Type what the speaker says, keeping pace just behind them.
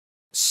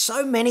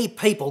So many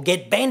people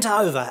get bent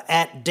over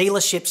at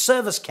dealership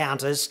service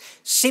counters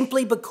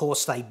simply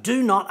because they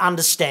do not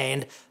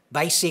understand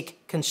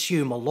basic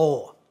consumer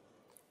law.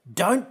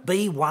 Don't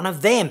be one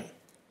of them.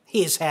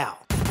 Here's how.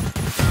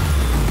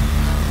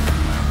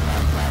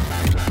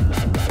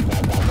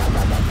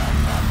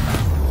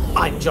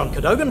 I'm John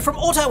Cadogan from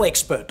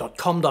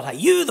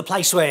AutoExpert.com.au, the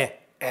place where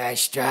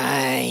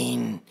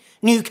Australian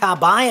new car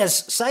buyers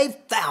save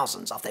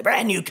thousands off their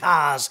brand new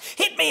cars.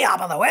 Hit me up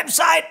on the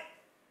website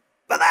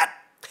for that.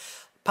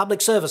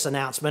 Public service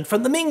announcement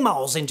from the Ming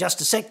Moles in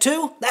just a sec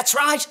too. That's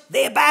right,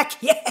 they're back,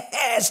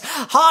 yes!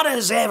 Hot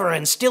as ever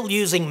and still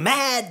using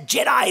mad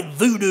Jedi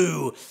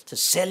voodoo to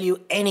sell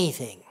you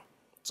anything.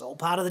 It's all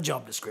part of the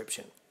job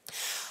description.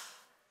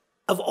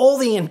 Of all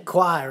the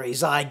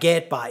inquiries I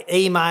get by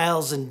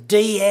emails and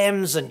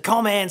DMs and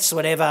comments,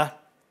 whatever,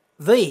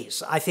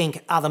 these, I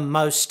think, are the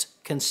most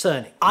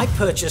concerning. I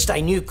purchased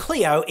a new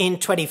Clio in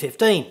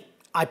 2015.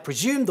 I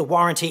presume the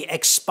warranty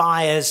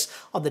expires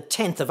on the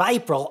 10th of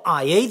April,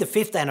 i.e. the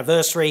 5th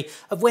anniversary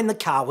of when the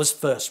car was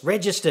first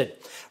registered.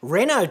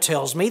 Renault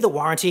tells me the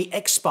warranty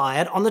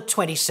expired on the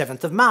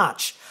 27th of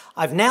March.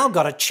 I've now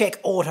got a check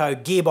auto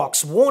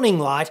gearbox warning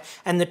light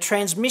and the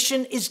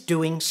transmission is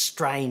doing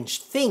strange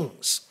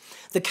things.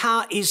 The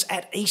car is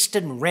at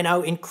Eastern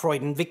Renault in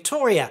Croydon,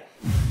 Victoria.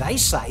 They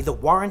say the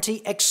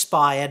warranty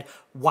expired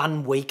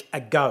 1 week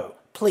ago.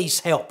 Please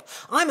help.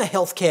 I'm a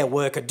healthcare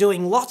worker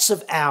doing lots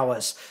of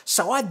hours,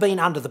 so I've been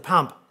under the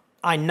pump.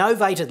 I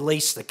novated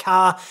leased the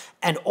car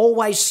and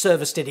always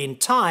serviced it in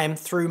time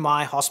through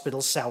my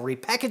hospital salary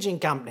packaging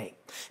company.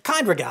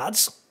 Kind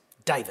regards,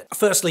 David.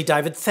 Firstly,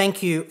 David,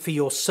 thank you for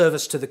your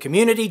service to the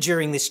community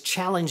during this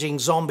challenging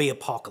zombie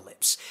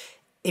apocalypse.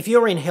 If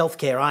you're in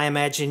healthcare, I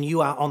imagine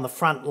you are on the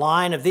front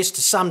line of this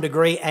to some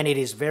degree, and it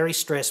is very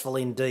stressful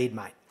indeed,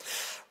 mate.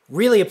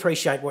 Really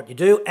appreciate what you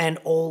do and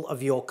all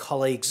of your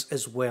colleagues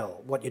as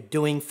well, what you're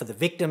doing for the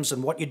victims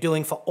and what you're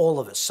doing for all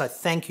of us. So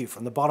thank you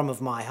from the bottom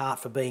of my heart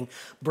for being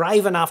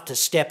brave enough to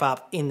step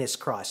up in this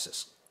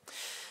crisis.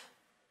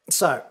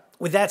 So,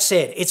 with that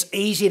said, it's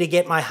easy to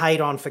get my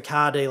hate on for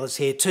car dealers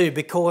here too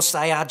because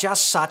they are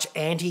just such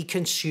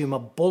anti-consumer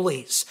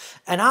bullies.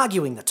 And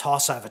arguing the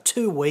toss over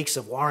 2 weeks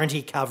of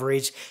warranty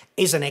coverage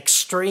is an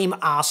extreme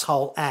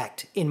asshole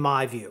act, in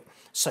my view.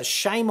 So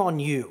shame on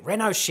you,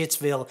 Renault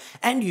Shitsville,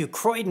 and you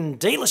Croydon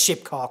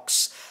dealership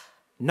cocks.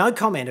 No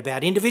comment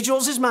about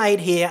individuals is made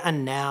here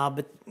and now,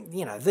 but,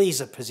 you know,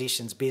 these are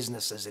positions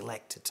businesses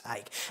elect to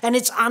take. And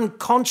it's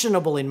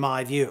unconscionable in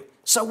my view.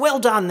 So well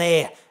done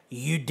there,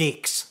 you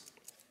dicks.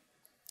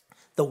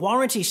 The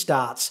warranty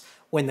starts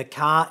when the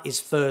car is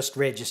first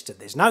registered.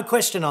 There's no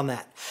question on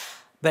that.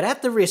 But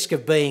at the risk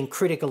of being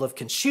critical of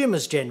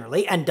consumers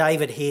generally, and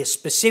David here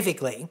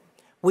specifically,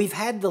 we've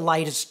had the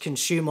latest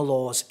consumer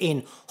laws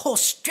in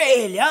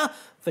Australia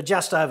for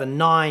just over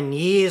 9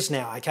 years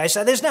now, okay?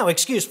 So there's no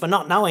excuse for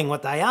not knowing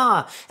what they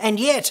are. And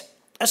yet,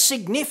 a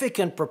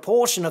significant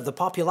proportion of the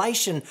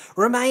population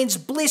remains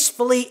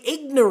blissfully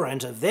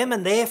ignorant of them,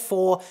 and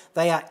therefore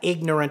they are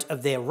ignorant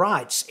of their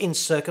rights in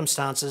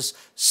circumstances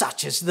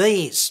such as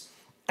these.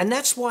 And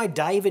that's why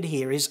David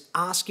here is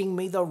asking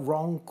me the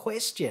wrong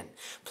question.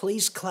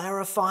 Please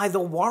clarify the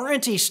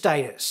warranty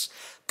status.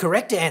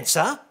 Correct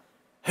answer: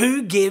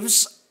 who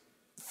gives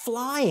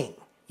flying?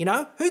 You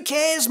know, who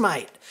cares,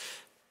 mate?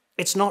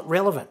 It's not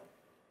relevant.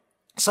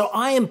 So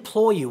I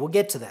implore you, we'll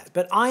get to that,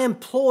 but I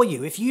implore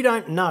you, if you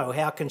don't know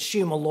how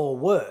consumer law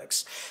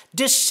works,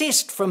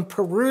 desist from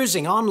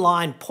perusing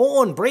online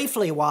porn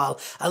briefly while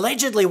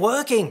allegedly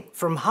working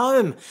from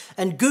home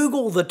and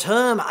Google the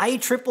term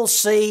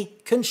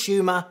ACCC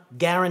consumer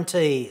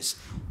guarantees.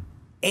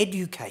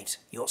 Educate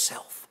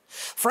yourself.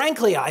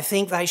 Frankly, I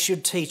think they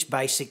should teach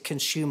basic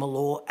consumer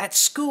law at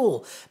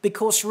school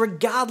because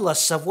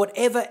regardless of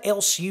whatever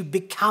else you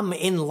become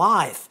in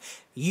life,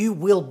 you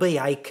will be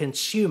a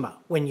consumer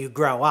when you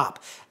grow up,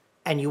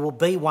 and you will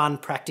be one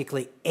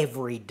practically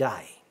every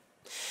day.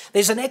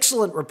 There's an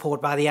excellent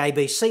report by the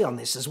ABC on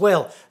this as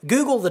well.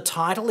 Google the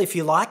title if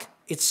you like.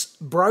 It's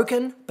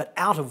Broken but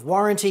Out of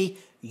Warranty,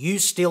 You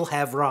Still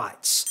Have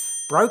Rights.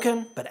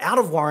 Broken but out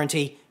of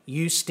warranty,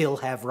 you still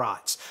have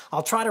rights.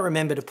 I'll try to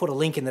remember to put a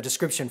link in the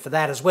description for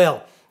that as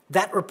well.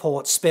 That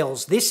report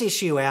spells this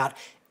issue out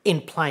in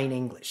plain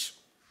English.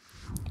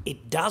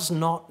 It does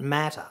not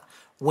matter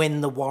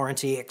when the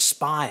warranty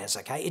expires,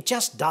 okay? It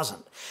just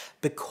doesn't,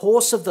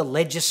 because of the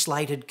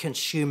legislated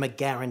consumer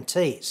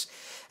guarantees.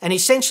 And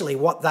essentially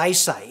what they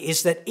say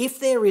is that if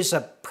there is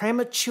a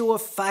premature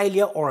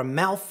failure or a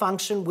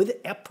malfunction with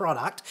a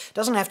product,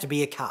 doesn't have to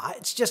be a car,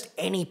 it's just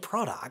any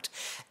product,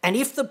 and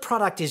if the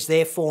product is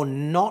therefore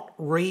not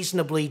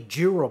reasonably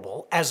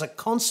durable as a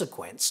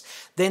consequence,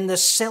 then the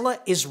seller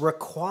is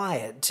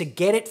required to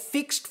get it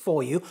fixed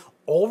for you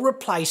or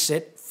replace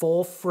it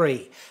for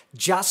free,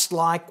 just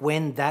like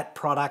when that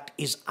product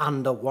is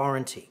under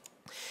warranty.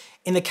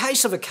 In the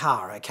case of a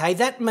car, okay,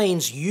 that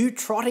means you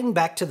trotting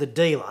back to the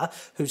dealer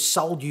who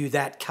sold you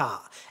that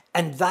car,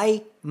 and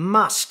they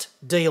must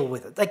deal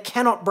with it. They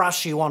cannot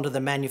brush you onto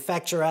the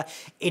manufacturer.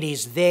 It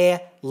is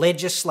their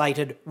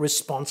legislated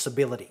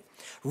responsibility.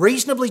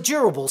 Reasonably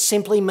durable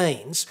simply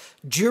means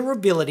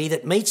durability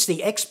that meets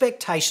the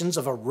expectations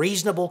of a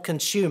reasonable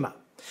consumer.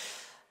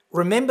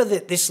 Remember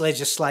that this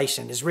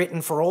legislation is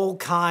written for all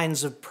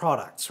kinds of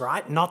products,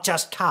 right? Not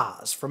just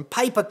cars, from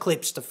paper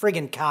clips to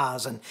friggin'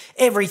 cars and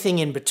everything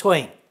in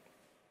between.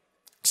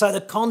 So the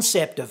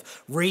concept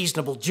of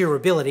reasonable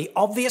durability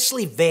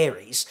obviously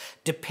varies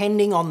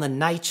depending on the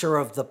nature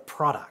of the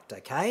product,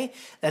 okay?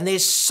 And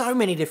there's so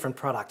many different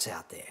products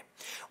out there.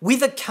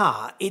 With a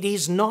car, it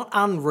is not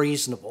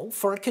unreasonable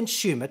for a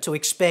consumer to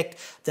expect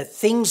that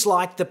things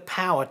like the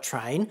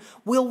powertrain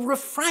will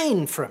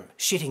refrain from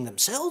shitting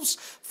themselves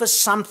for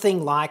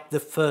something like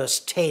the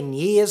first 10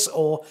 years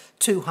or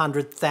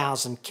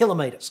 200,000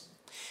 kilometres.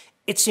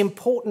 It's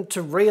important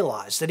to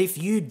realise that if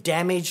you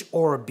damage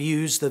or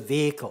abuse the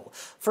vehicle,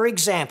 for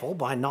example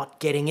by not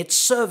getting it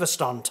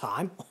serviced on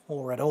time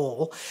or at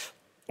all,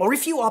 or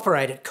if you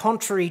operate it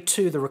contrary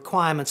to the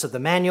requirements of the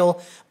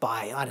manual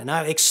by,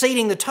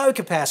 exceeding the tow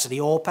capacity,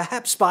 or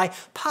perhaps by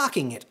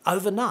parking it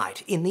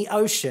overnight in the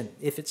ocean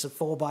if it's a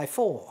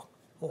 4x4.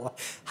 Or,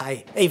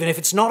 hey, even if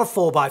it's not a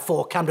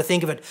 4x4, come to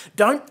think of it,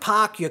 don't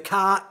park your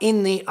car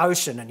in the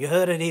ocean, and you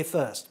heard it here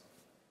first.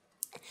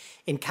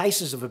 In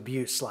cases of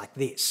abuse like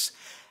this,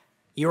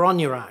 you're on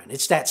your own.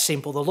 It's that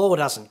simple. The law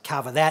doesn't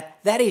cover that.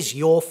 That is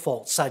your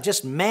fault, so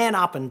just man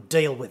up and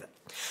deal with it.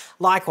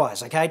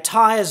 Likewise, okay,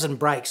 tyres and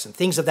brakes and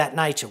things of that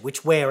nature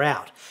which wear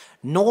out.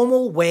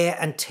 Normal wear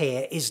and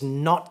tear is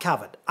not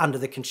covered under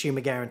the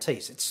consumer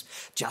guarantees. It's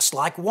just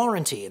like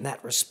warranty in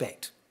that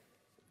respect.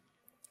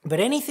 But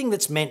anything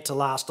that's meant to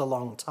last a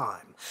long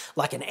time,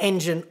 like an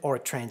engine or a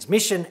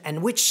transmission,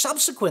 and which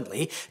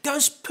subsequently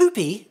goes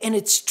poopy in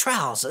its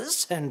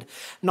trousers, and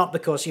not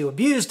because you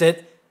abused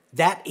it,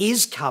 that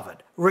is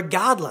covered,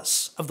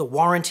 regardless of the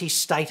warranty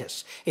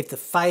status, if the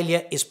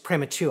failure is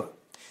premature.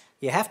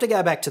 You have to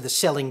go back to the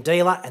selling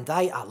dealer and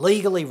they are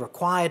legally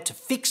required to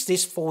fix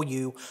this for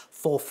you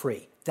for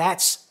free.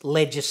 That's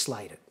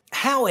legislated.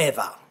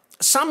 However,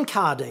 some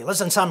car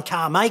dealers and some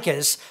car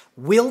makers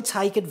will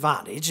take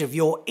advantage of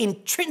your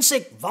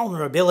intrinsic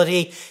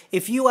vulnerability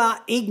if you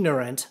are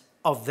ignorant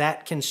of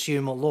that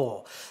consumer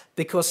law,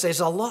 because there's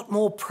a lot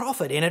more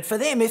profit in it for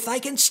them if they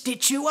can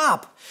stitch you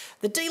up.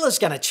 The dealer's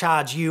going to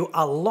charge you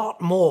a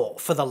lot more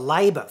for the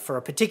labour for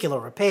a particular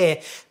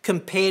repair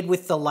compared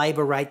with the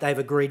labour rate they've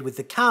agreed with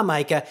the car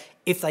maker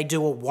if they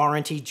do a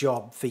warranty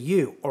job for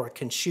you or a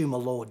consumer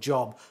law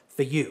job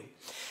for you.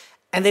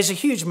 And there's a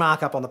huge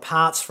markup on the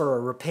parts for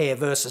a repair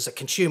versus a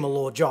consumer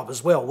law job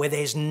as well, where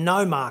there's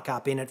no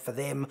markup in it for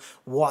them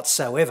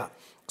whatsoever.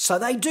 So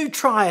they do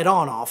try it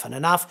on often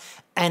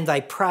enough, and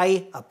they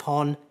prey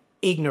upon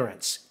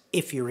ignorance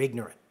if you're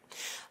ignorant.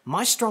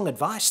 My strong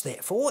advice,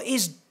 therefore,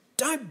 is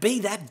don't be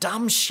that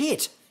dumb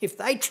shit. If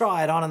they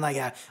try it on and they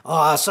go,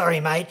 "Oh, sorry,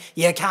 mate,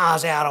 your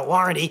car's out of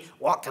warranty,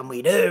 what can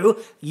we do?"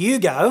 You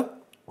go,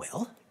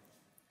 "Well,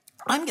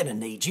 I'm going to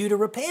need you to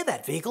repair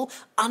that vehicle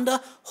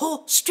under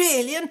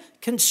Australian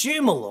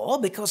consumer law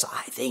because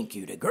I think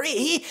you'd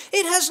agree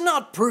it has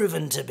not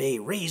proven to be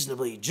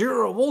reasonably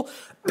durable,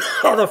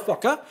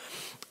 motherfucker.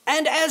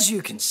 And as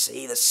you can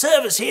see, the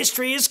service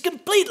history is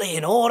completely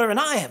in order and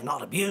I have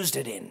not abused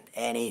it in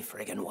any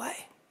friggin'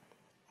 way."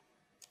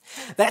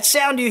 That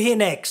sound you hear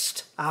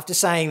next, after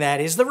saying that,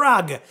 is the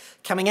rug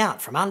coming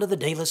out from under the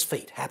dealer's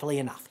feet, happily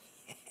enough.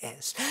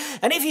 Yes.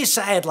 And if you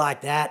say it like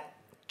that,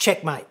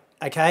 checkmate,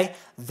 okay?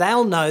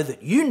 They'll know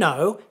that you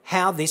know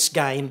how this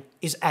game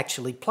is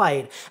actually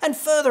played, and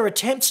further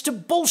attempts to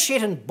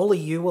bullshit and bully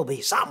you will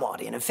be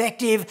somewhat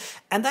ineffective,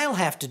 and they'll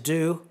have to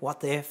do what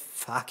they're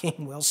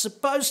fucking well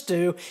supposed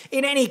to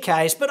in any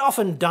case, but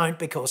often don't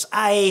because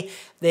A,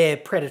 they're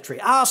predatory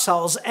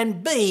arseholes,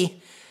 and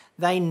B,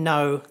 they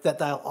know that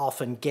they'll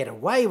often get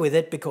away with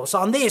it because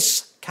on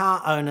this,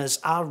 car owners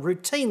are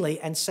routinely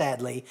and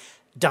sadly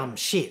dumb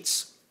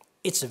shits.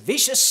 It's a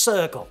vicious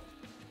circle.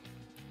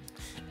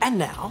 And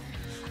now,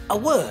 a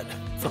word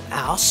from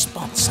our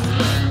sponsor.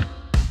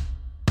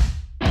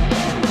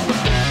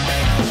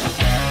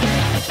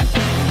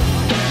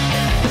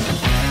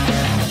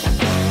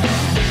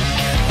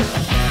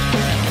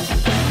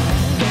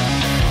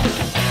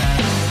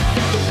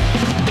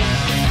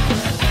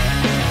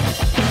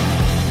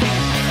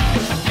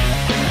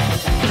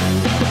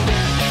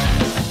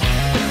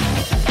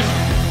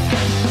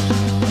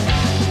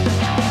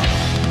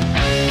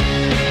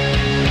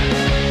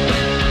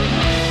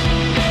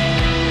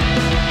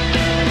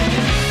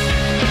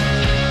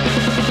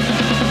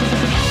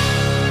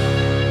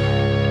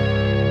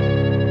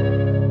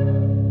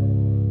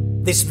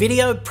 This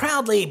video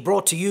proudly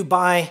brought to you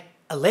by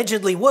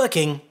Allegedly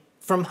Working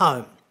From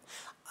Home.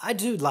 I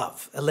do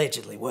love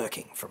allegedly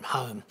working from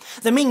home.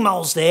 The Ming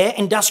Moles there,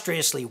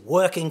 industriously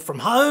working from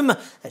home,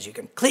 as you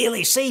can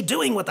clearly see,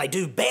 doing what they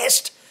do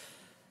best.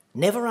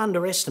 Never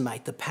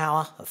underestimate the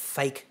power of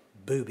fake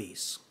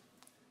boobies.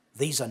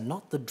 These are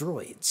not the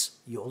droids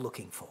you're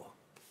looking for.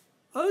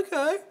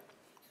 Okay.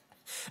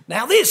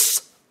 Now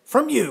this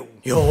from you.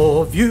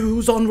 Your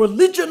views on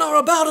religion are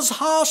about as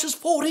harsh as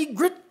 40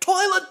 grit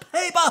toilet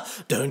paper.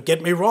 Don't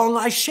get me wrong,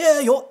 I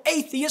share your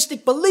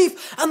atheistic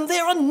belief, and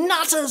there are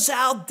nutters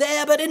out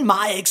there, but in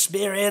my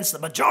experience, the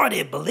majority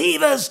of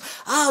believers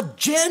are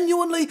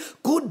genuinely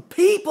good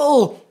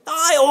people.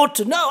 I ought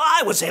to know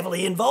I was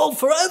heavily involved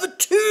for over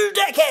 2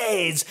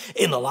 decades.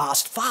 In the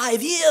last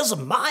 5 years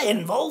of my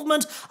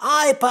involvement,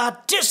 I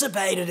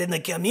participated in the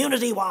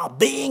community while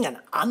being an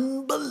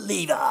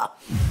unbeliever.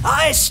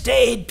 I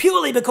stayed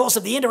purely because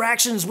of the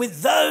interactions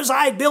with those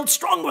I'd built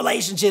strong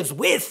relationships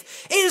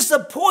with. Is the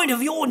point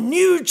of your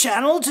new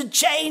channel to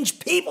change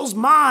people's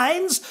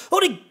minds or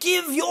to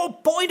give your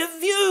point of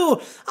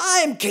view?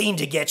 I'm keen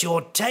to get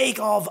your take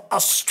of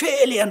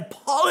Australian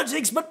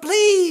politics, but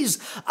please,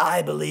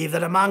 I believe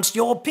that amongst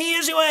your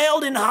peers you are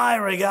held in high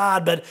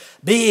regard, but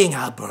being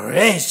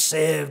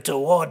abrasive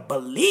toward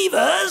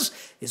believers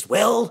is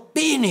well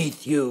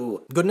beneath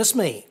you. Goodness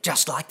me,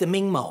 just like the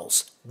Ming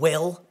moles,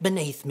 well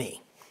beneath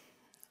me.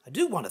 I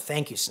do want to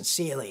thank you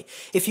sincerely.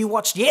 If you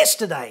watched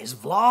yesterday's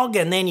vlog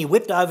and then you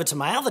whipped over to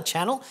my other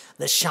channel,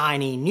 the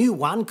shiny new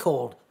one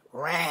called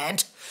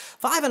Rant,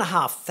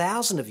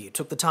 5,500 of you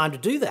took the time to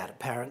do that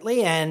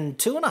apparently, and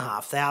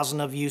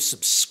 2,500 of you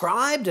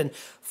subscribed, and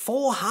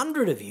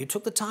 400 of you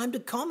took the time to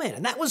comment,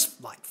 and that was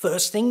like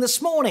first thing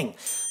this morning.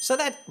 So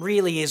that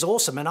really is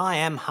awesome, and I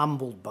am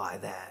humbled by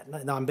that.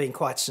 I'm being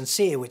quite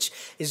sincere, which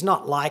is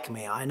not like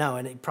me, I know,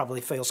 and it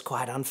probably feels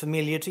quite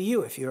unfamiliar to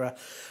you if you're a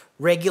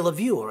regular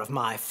viewer of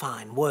my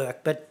fine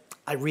work, but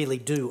I really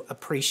do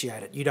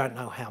appreciate it. You don't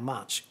know how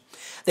much.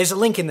 There's a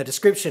link in the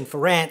description for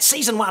Rant,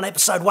 Season 1,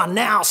 Episode 1,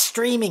 now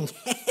streaming.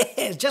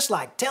 Just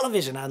like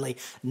television, only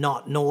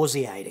not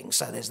nauseating.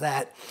 So there's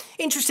that.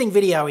 Interesting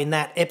video in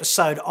that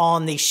episode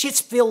on the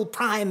Shitsville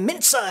Prime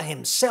Minister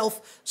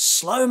himself,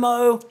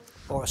 Slow-Mo,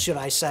 or should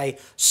I say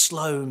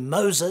Slow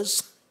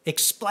Moses,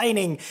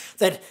 explaining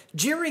that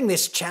during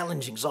this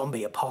challenging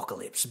zombie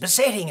apocalypse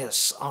besetting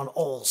us on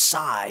all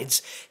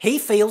sides, he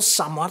feels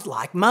somewhat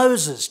like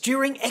Moses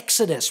during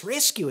Exodus,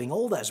 rescuing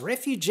all those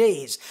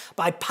refugees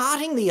by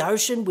parting the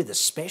ocean with a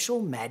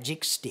special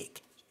magic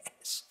stick.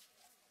 Yes.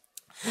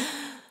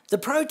 The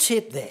pro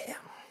tip there,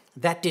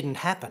 that didn't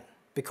happen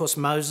because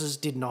Moses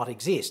did not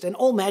exist, and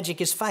all magic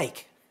is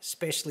fake,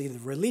 especially the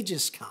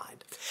religious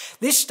kind.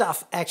 This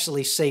stuff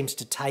actually seems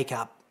to take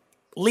up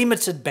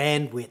limited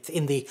bandwidth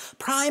in the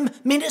prime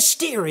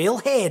ministerial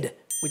head,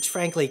 which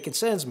frankly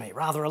concerns me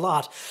rather a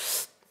lot.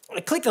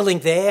 Click the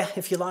link there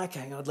if you like,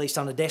 at least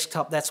on a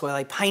desktop, that's where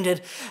they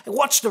painted.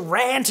 Watch the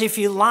rant if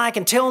you like,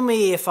 and tell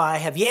me if I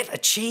have yet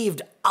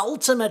achieved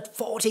ultimate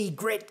 40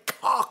 grit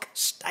cock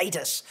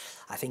status.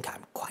 I think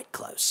I'm quite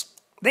close.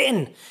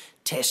 Then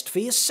test for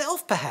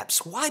yourself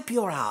perhaps, wipe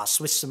your ass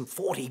with some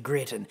 40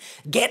 grit and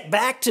get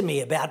back to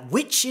me about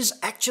which is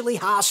actually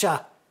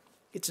harsher.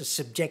 It's a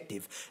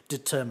subjective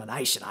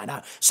determination, I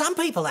know. Some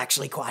people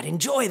actually quite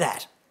enjoy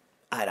that.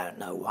 I don't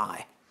know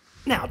why.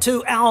 Now,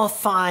 to our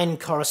fine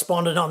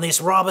correspondent on this,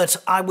 Robert,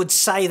 I would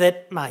say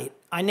that, mate,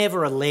 I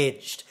never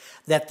alleged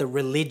that the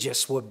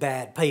religious were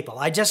bad people.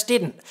 I just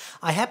didn't.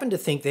 I happen to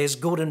think there's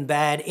good and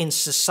bad in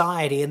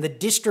society, and the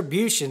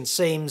distribution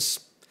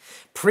seems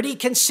pretty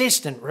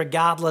consistent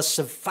regardless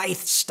of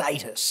faith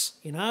status,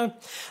 you know?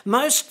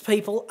 Most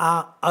people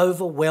are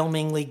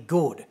overwhelmingly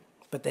good,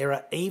 but there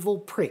are evil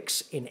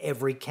pricks in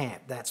every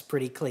camp, that's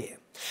pretty clear.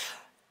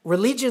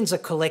 Religions are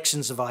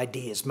collections of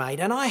ideas, mate,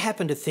 and I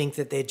happen to think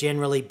that they're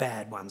generally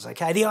bad ones,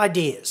 okay? The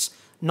ideas,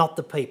 not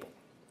the people.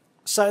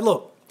 So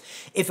look,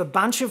 if a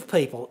bunch of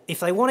people, if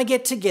they want to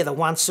get together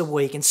once a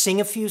week and sing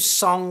a few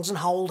songs and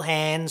hold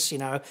hands, you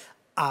know,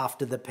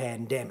 after the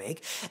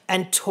pandemic,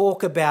 and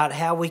talk about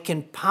how we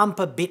can pump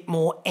a bit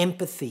more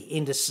empathy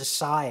into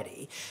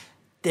society,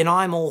 then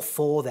I'm all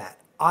for that.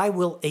 I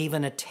will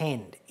even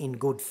attend in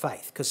good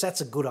faith, because that's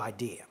a good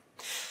idea.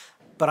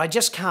 But I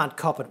just can't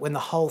cop it when the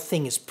whole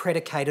thing is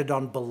predicated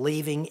on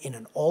believing in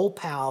an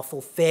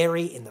all-powerful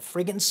fairy in the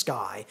friggin'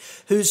 sky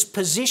whose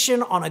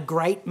position on a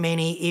great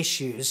many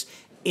issues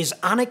is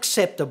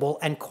unacceptable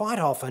and quite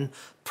often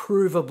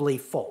provably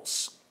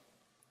false.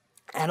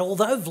 And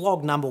although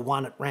vlog number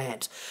 1 at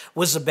Rant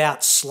was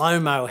about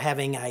Slow-Mo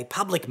having a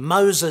public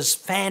Moses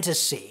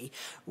fantasy,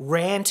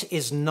 Rant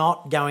is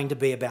not going to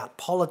be about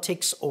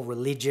politics or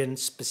religion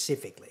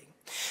specifically.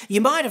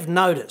 You might have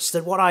noticed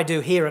that what I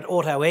do here at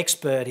Auto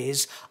Expert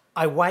is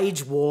I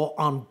wage war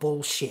on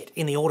bullshit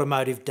in the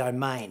automotive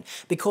domain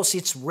because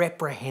it's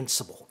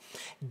reprehensible.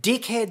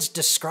 Dickheads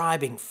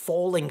describing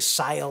falling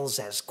sales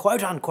as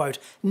quote-unquote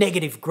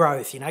negative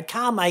growth, you know,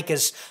 car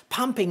makers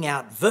pumping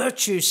out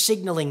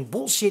virtue-signalling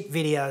bullshit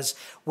videos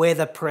where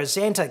the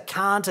presenter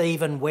can't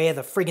even wear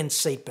the friggin'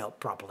 seatbelt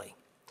properly.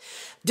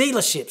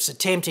 Dealerships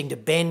attempting to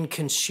bend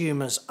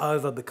consumers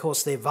over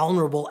because they're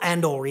vulnerable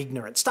and or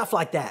ignorant, stuff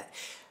like that.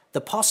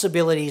 The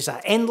possibilities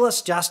are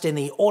endless just in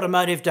the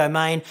automotive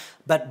domain,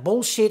 but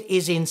bullshit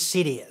is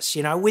insidious,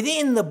 you know,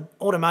 within the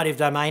automotive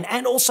domain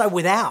and also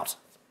without.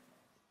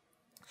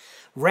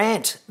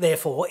 Rant,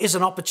 therefore, is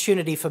an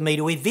opportunity for me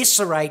to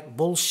eviscerate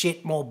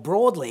bullshit more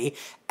broadly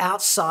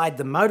outside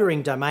the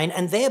motoring domain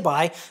and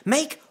thereby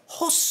make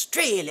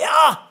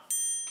Australia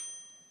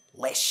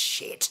less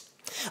shit.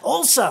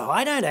 Also,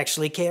 I don't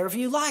actually care if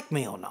you like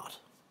me or not.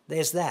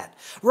 There's that.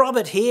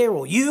 Robert here,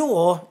 or you,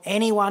 or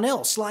anyone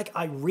else. Like,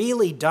 I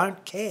really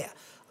don't care.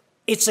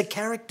 It's a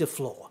character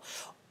flaw.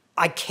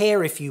 I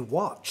care if you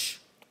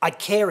watch. I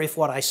care if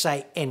what I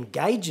say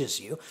engages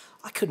you.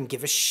 I couldn't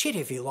give a shit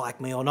if you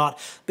like me or not,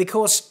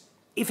 because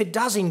if it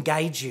does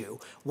engage you,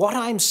 what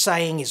I'm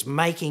saying is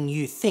making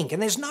you think,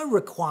 and there's no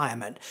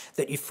requirement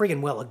that you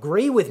friggin' well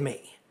agree with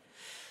me.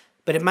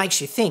 But it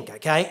makes you think,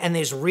 okay? And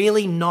there's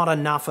really not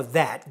enough of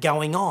that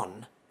going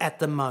on at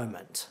the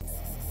moment.